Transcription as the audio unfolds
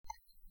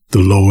The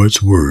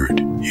Lord's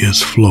word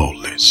is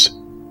flawless.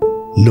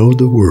 Know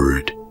the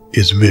word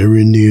is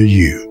very near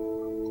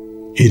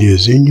you. It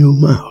is in your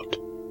mouth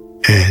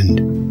and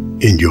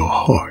in your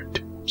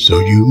heart, so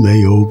you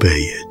may obey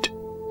it.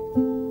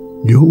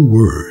 Your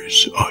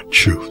words are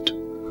truth,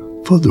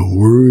 for the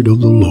word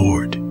of the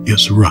Lord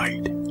is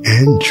right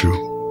and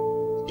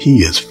true. He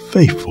is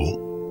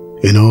faithful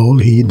in all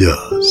he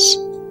does.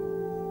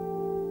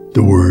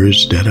 The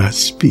words that I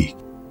speak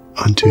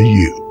unto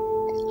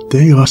you,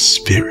 they are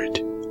spirit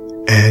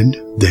and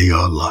they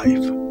are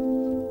life.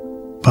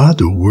 By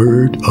the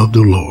word of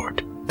the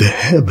Lord, the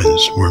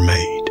heavens were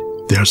made,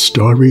 their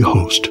starry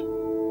host,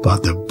 by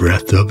the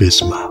breath of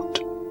his mouth.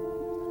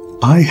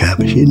 I have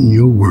hidden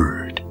your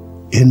word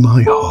in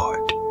my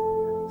heart,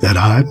 that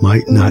I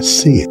might not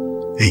sin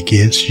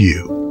against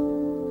you.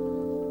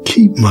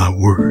 Keep my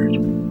word.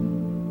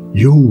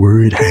 Your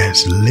word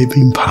has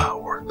living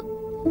power.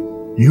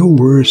 Your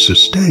word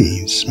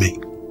sustains me.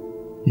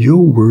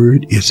 Your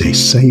word is a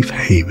safe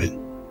haven,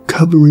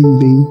 covering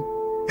me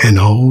and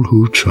all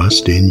who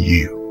trust in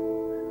you.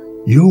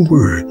 Your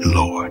word,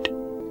 Lord,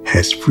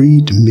 has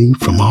freed me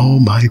from all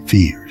my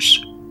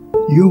fears.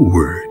 Your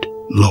word,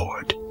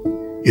 Lord,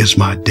 is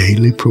my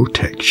daily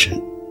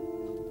protection.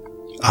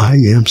 I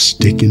am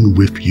sticking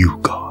with you,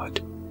 God.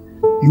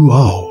 You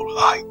all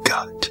I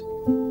got.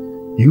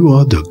 You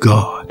are the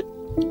God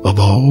of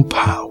all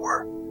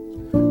power.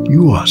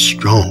 You are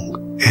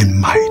strong and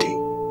mighty.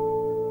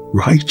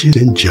 Righteous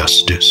and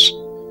justice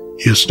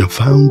is the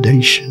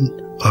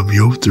foundation of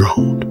your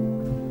throne.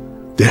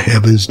 The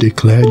heavens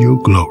declare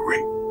your glory.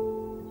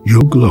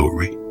 Your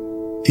glory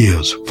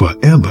is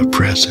forever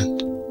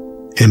present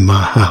in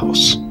my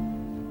house.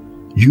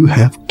 You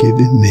have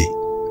given me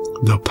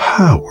the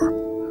power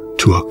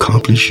to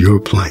accomplish your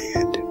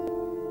plan.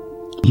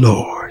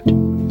 Lord,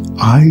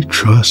 I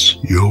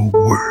trust your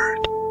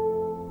word.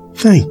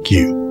 Thank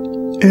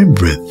you.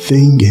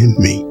 Everything in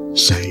me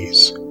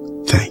says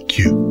thank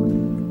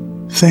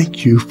you.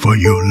 Thank you for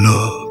your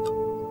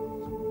love.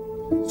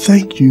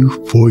 Thank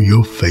you for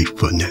your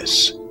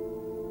faithfulness.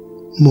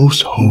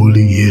 Most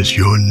holy is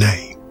your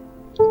name.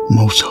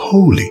 Most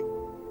holy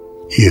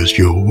is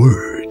your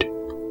word.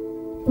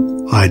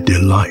 I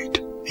delight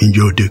in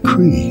your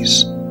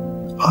decrees.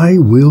 I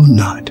will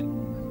not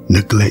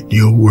neglect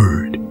your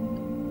word.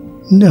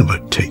 Never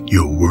take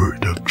your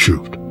word of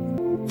truth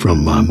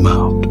from my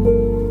mouth.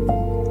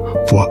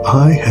 For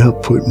I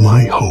have put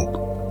my hope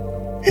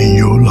in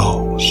your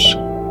laws.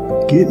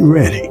 Get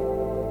ready.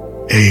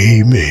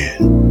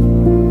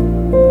 Amen.